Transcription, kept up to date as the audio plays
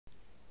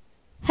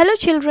Hello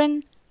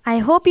children, I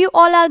hope you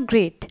all are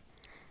great.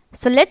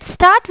 So let's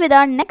start with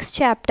our next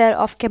chapter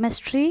of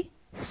chemistry,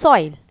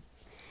 soil.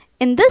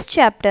 In this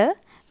chapter,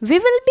 we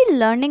will be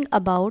learning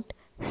about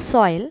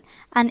soil,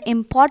 an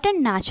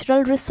important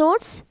natural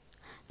resource,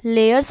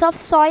 layers of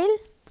soil,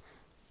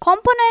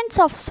 components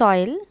of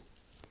soil,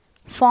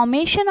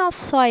 formation of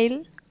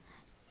soil,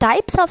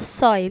 types of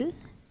soil,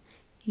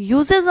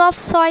 uses of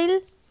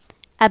soil,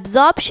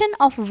 absorption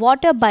of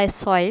water by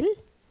soil,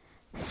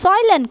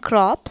 soil and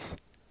crops,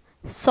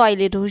 soil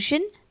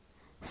erosion,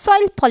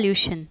 soil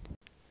pollution.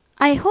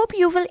 I hope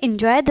you will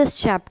enjoy this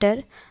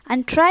chapter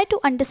and try to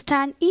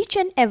understand each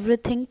and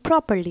everything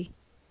properly.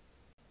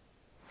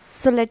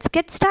 So let's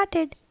get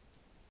started.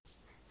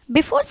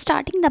 Before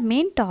starting the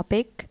main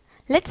topic,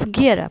 let's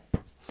gear up.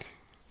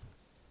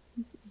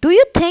 Do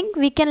you think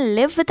we can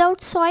live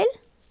without soil?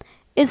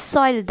 Is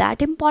soil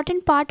that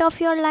important part of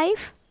your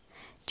life?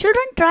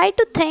 Children, try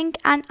to think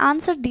and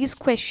answer these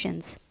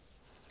questions.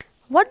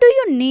 What do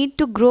you need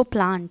to grow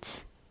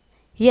plants?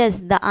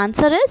 Yes, the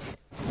answer is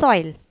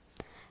soil.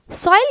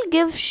 Soil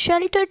gives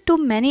shelter to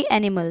many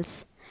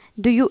animals.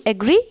 Do you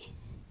agree?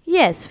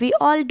 Yes, we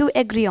all do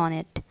agree on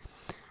it.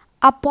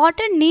 A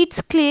potter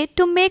needs clay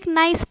to make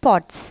nice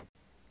pots.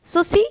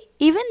 So see,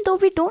 even though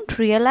we don't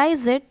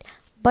realize it,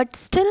 but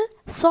still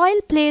soil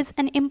plays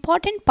an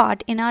important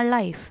part in our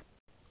life.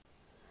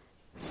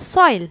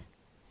 Soil,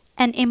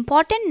 an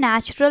important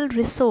natural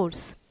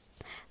resource.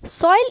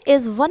 Soil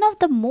is one of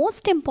the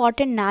most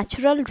important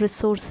natural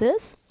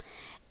resources.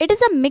 It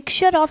is a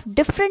mixture of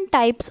different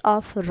types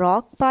of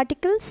rock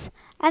particles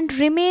and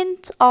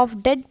remains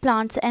of dead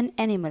plants and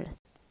animals.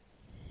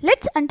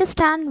 Let's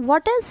understand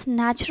what is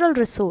natural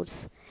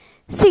resource.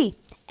 See,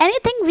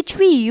 anything which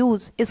we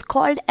use is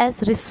called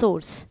as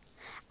resource,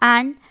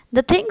 and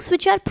the things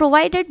which are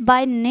provided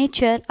by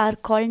nature are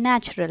called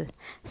natural.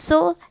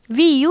 So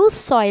we use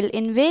soil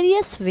in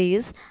various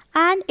ways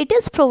and it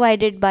is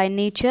provided by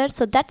nature,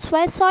 so that's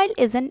why soil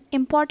is an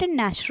important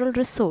natural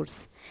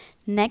resource.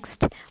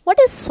 Next, what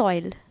is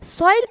soil?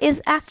 Soil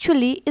is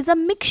a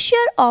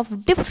mixture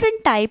of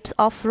different types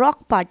of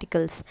rock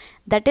particles.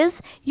 That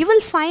is, you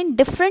will find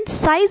different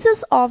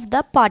sizes of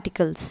the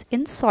particles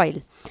in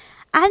soil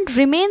and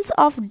remains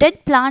of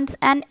dead plants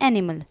and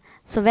animal.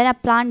 So when a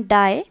plant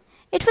dies,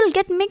 it will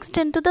get mixed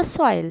into the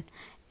soil.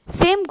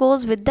 Same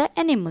goes with the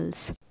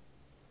animals.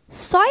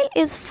 Soil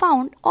is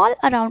found all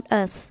around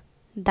us.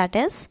 That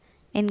is,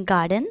 in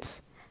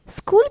gardens,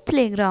 school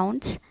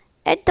playgrounds,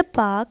 at the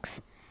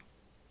parks,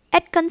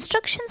 at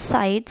construction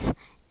sites,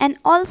 and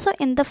also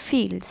in the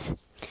fields.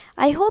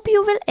 I hope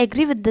you will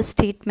agree with this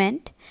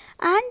statement.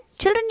 And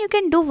children, you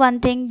can do one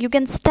thing. You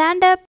can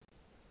stand up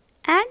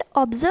and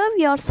observe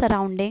your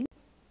surrounding.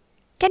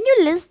 Can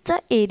you list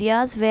the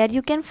areas where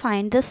you can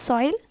find this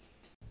soil?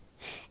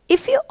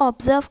 If you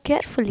observe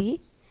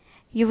carefully,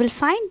 you will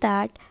find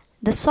that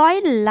the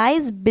soil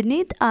lies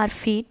beneath our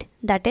feet.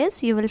 That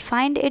is, you will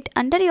find it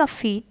under your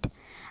feet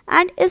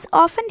and is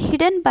often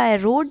hidden by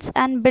roads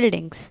and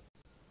buildings.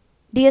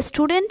 Dear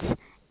students,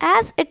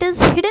 as it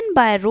is hidden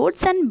by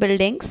roads and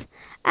buildings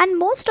and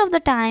most of the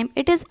time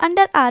it is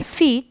under our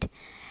feet,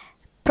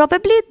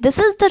 probably this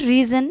is the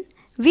reason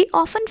we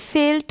often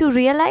fail to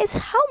realize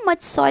how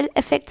much soil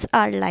affects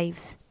our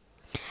lives.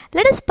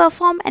 Let us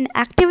perform an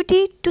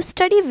activity to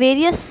study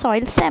various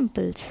soil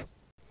samples.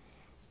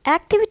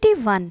 Activity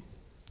 1.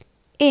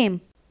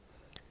 Aim.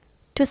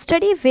 To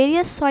study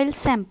various soil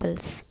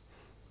samples.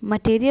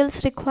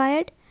 Materials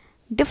required: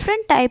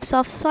 different types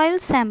of soil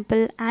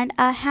sample and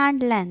a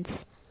hand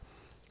lens.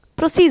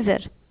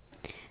 Procedure.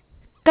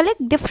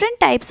 Collect different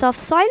types of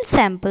soil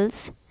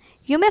samples.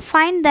 You may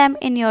find them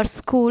in your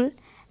school,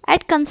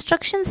 at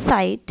construction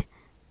site,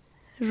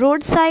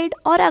 roadside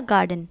or a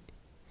garden.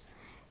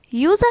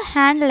 Use a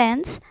hand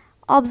lens.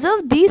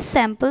 Observe these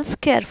samples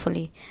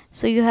carefully.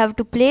 So you have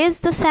to place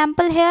the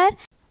sample here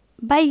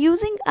by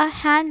using a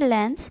hand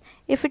lens.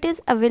 If it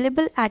is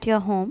available at your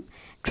home,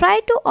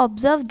 try to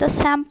observe the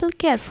sample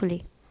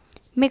carefully.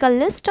 Make a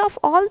list of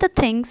all the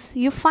things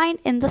you find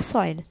in the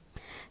soil.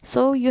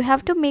 So you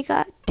have to make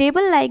a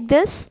table like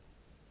this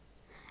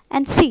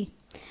and see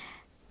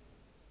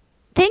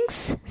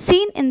things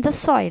seen in the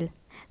soil.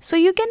 So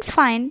you can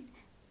find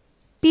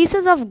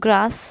pieces of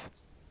grass,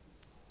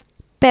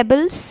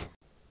 pebbles,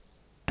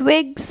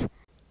 twigs,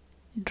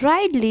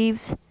 dried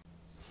leaves,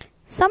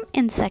 some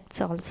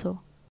insects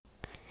also.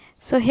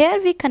 So here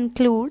we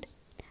conclude,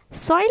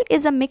 soil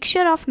is a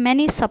mixture of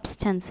many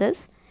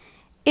substances.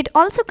 It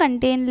also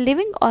contains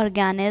living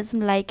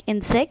organisms like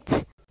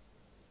insects,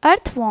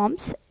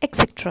 earthworms,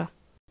 etc.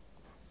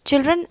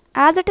 Children,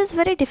 as it is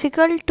very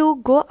difficult to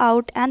go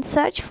out and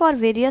search for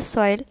various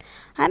soil,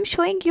 I am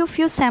showing you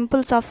few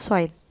samples of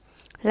soil.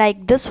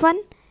 Like this one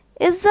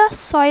is the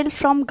soil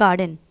from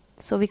garden.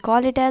 So we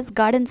call it as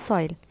garden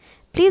soil.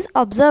 Please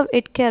observe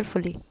it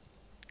carefully.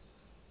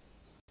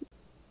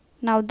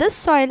 Now this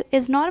soil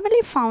is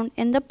normally found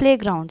in the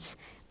playgrounds.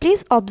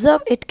 Please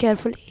observe it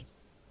carefully.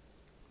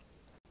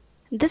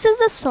 This is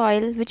the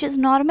soil which is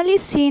normally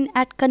seen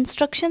at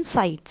construction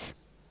sites.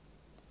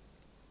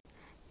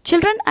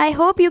 Children, I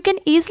hope you can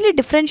easily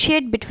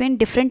differentiate between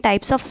different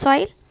types of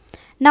soil.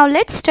 Now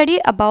let's study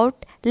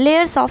about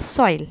layers of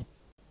soil.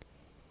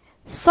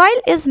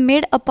 Soil is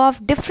made up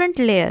of different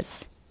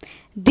layers.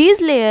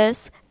 These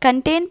layers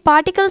contain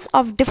particles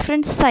of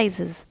different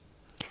sizes.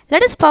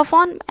 Let us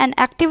perform an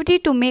activity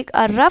to make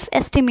a rough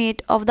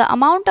estimate of the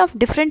amount of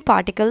different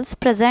particles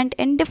present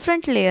in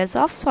different layers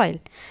of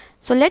soil.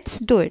 So let's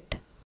do it.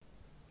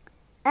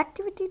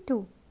 Activity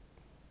 2.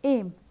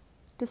 Aim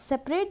to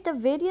separate the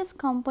various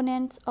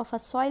components of a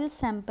soil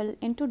sample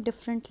into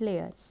different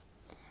layers.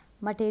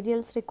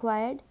 Materials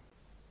required: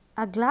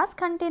 a glass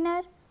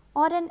container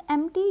or an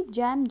empty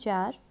jam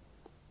jar,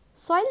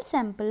 soil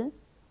sample,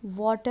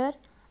 water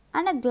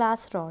and a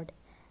glass rod.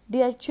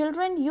 Dear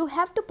children, you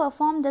have to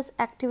perform this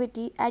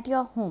activity at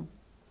your home.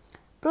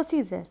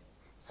 Procedure.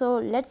 So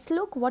let's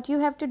look what you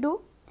have to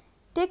do.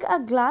 Take a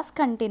glass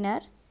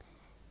container.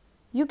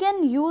 You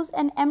can use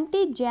an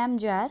empty jam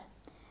jar.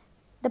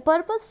 The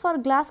purpose for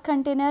glass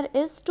container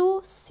is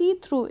to see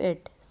through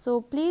it.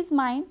 So please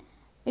mind,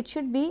 it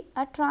should be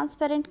a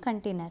transparent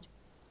container.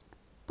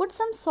 Put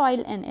some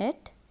soil in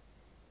it.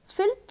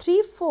 Fill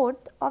 3/4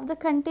 of the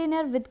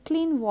container with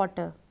clean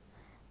water.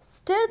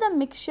 Stir the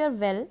mixture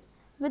well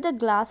with a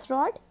glass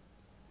rod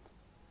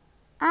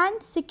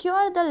and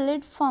secure the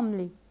lid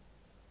firmly.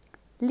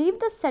 Leave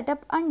the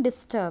setup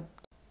undisturbed,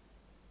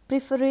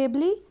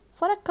 preferably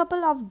for a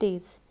couple of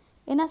days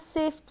in a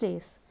safe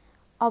place.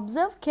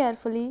 Observe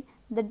carefully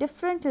the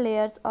different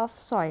layers of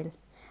soil.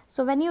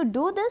 So when you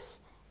do this,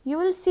 you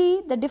will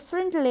see the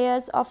different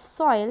layers of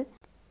soil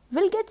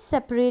will get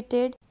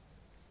separated.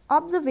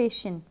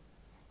 Observation: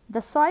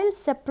 the soil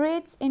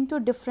separates into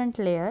different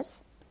layers.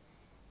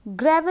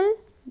 Gravel,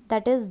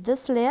 that is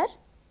this layer,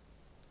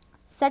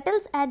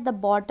 settles at the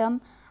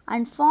bottom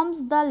and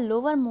forms the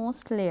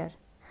lowermost layer.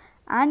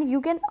 And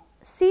you can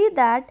see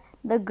that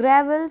the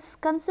gravels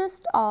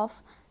consist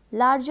of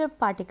larger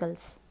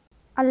particles.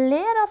 A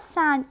layer of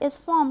sand is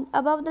formed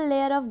above the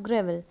layer of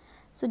gravel.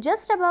 So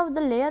just above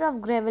the layer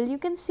of gravel, you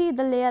can see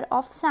the layer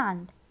of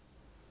sand.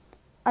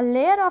 A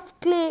layer of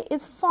clay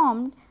is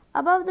formed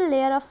above the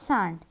layer of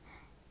sand.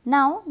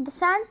 Now the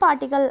sand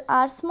particles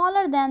are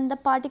smaller than the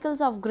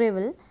particles of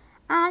gravel,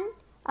 and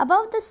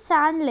above the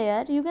sand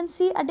layer you can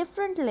see a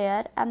different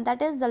layer, and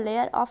that is the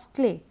layer of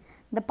clay.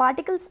 The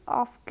particles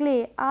of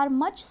clay are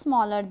much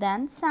smaller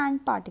than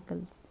sand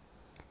particles.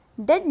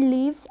 Dead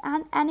leaves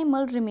and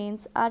animal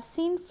remains are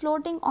seen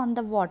floating on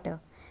the water.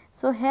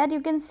 So here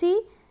you can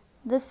see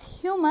this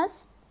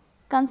humus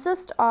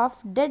consists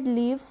of dead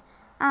leaves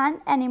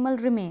and animal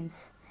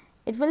remains.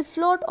 It will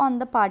float on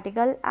the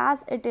particle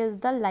as it is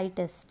the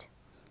lightest.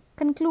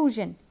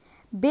 Conclusion: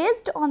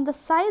 based on the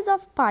size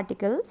of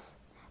particles,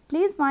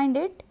 please mind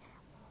it,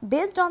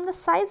 based on the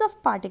size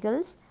of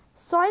particles,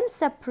 soil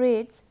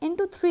separates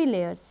into 3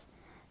 layers,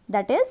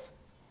 that is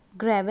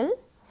gravel,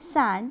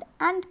 sand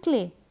and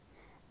clay.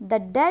 The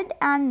dead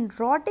and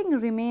rotting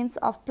remains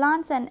of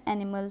plants and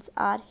animals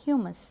are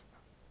humus.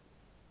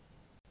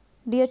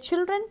 Dear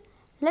children,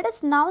 let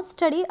us now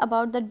study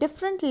about the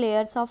different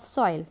layers of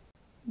soil.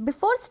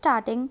 Before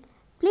starting,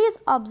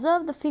 please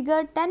observe the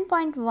figure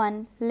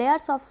 10.1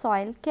 layers of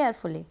soil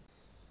carefully.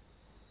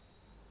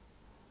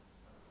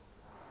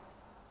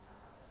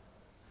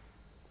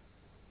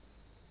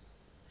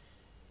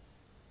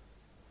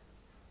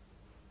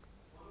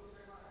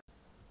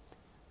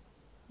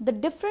 The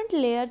different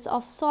layers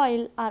of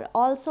soil are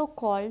also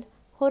called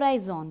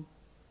horizon.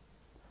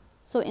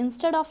 So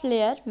instead of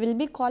layer, we will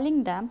be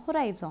calling them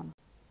horizon.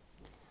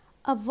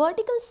 A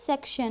vertical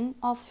section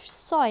of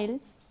soil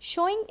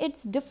showing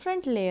its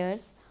different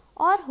layers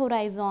or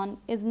horizon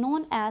is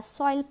known as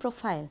soil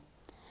profile.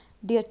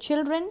 Dear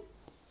children,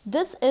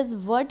 this is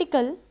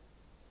vertical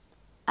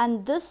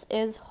and this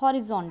is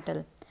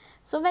horizontal.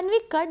 So when we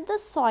cut the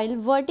soil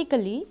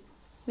vertically,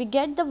 we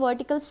get the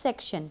vertical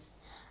section.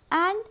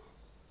 And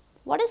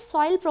what is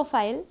soil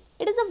profile?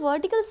 It is a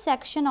vertical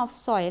section of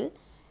soil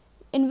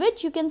in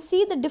which you can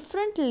see the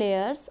different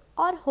layers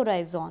or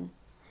horizon.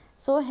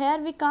 So here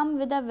we come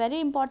with a very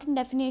important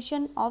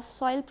definition of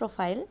soil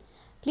profile.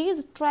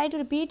 Please try to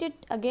repeat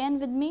it again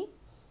with me.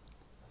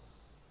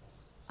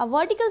 A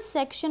vertical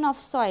section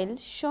of soil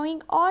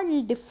showing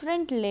all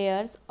different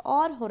layers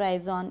or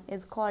horizon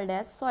is called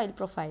as soil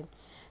profile.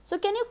 So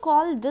can you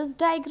call this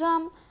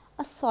diagram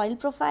a soil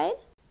profile?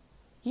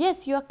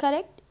 Yes, you are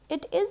correct.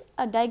 It is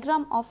a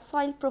diagram of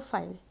soil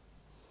profile.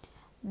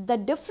 The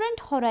different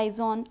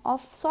horizon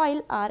of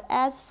soil are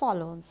as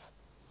follows.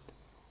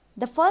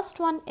 The first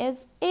one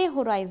is a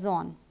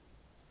horizon,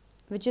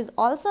 which is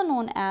also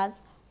known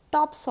as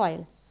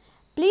topsoil.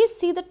 Please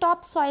see the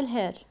topsoil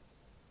here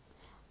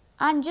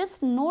and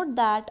just note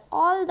that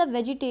all the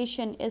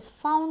vegetation is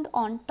found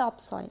on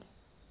topsoil.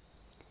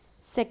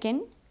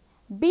 Second,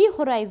 B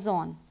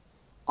horizon,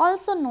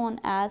 also known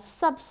as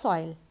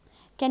subsoil.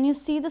 Can you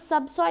see the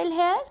subsoil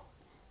here?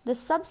 The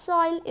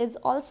subsoil is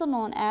also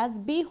known as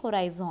B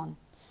horizon.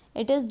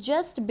 It is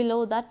just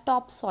below the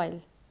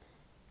topsoil.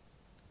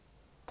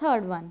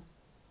 Third one,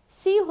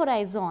 C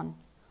horizon,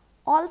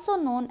 also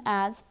known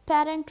as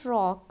parent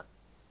rock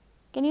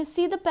Can you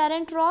see the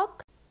parent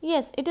rock?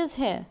 Yes, it is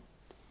here.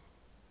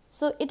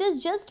 So it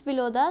is just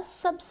below the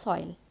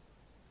subsoil.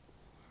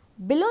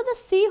 Below the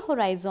sea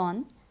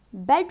horizon,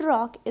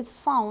 bedrock is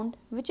found,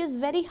 which is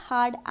very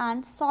hard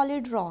and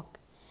solid rock.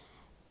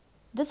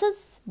 This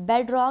is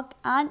bedrock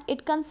and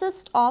it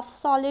consists of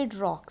solid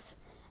rocks.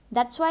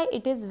 That's why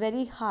it is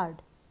very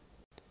hard.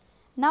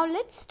 Now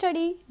let's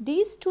study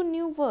these two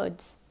new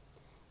words.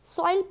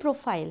 Soil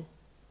profile.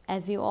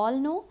 As you all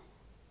know,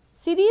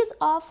 series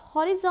of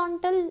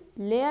horizontal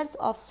layers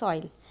of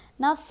soil.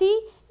 Now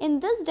see, in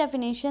this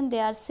definition they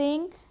are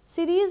saying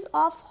series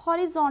of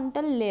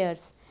horizontal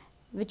layers,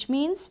 which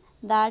means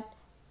that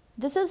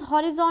this is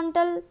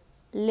horizontal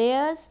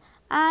layers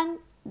and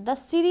the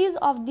series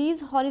of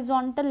these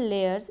horizontal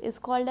layers is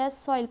called as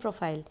soil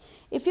profile.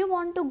 If you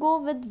want to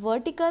go with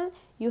vertical,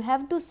 you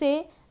have to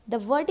say the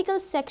vertical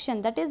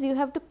section, that is you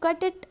have to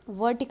cut it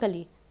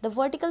vertically. The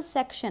vertical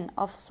section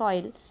of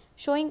soil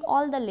showing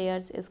all the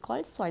layers is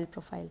called soil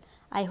profile.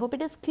 I hope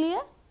it is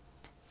clear.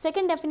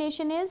 Second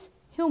definition is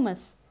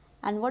humus.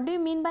 And what do you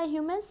mean by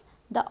humus?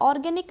 The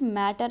organic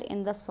matter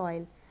in the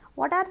soil.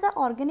 What are the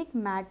organic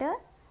matter?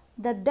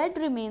 The dead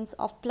remains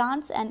of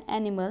plants and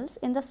animals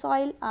in the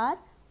soil are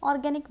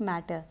organic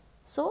matter.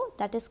 So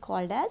that is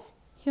called as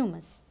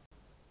humus.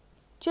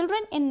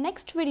 Children, in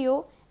next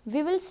video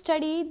we will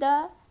study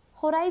the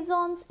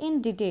horizons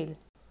in detail.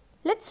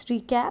 Let's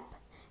recap.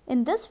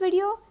 In this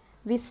video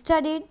we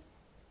studied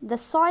the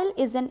soil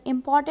is an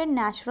important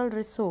natural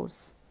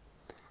resource,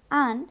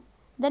 and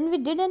then we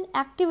did an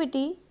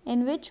activity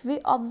in which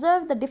we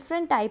observed the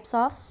different types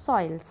of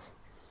soils.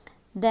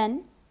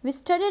 Then we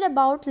studied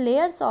about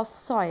layers of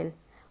soil.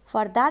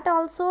 For that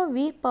also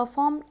we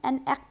performed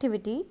an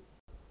activity.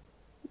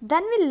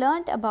 Then we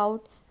learnt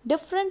about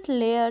different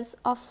layers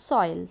of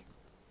soil,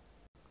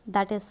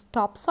 that is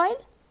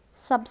topsoil,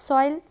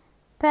 subsoil,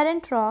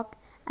 parent rock,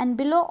 and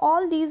below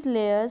all these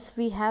layers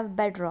we have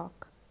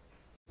bedrock.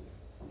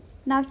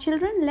 Now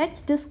children,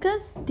 let's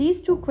discuss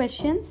these two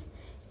questions.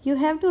 You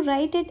have to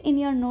write it in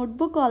your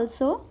notebook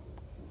also.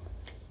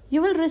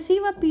 You will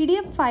receive a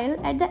PDF file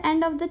at the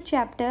end of the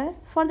chapter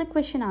for the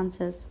question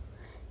answers.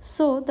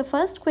 So the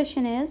first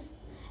question is,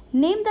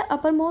 name the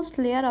uppermost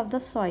layer of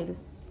the soil.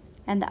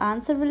 And the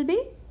answer will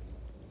be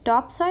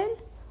topsoil,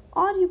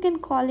 or you can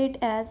call it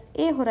as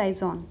a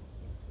horizon.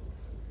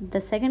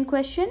 The second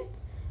question,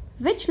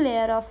 which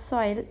layer of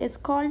soil is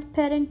called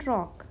parent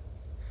rock?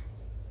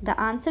 The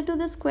answer to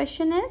this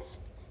question is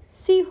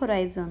sea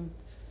horizon.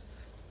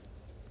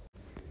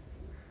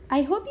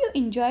 I hope you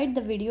enjoyed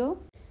the video.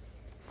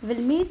 We'll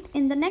meet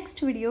in the next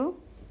video.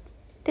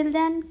 Till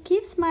then,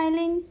 keep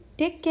smiling,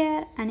 take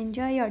care and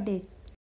enjoy your day.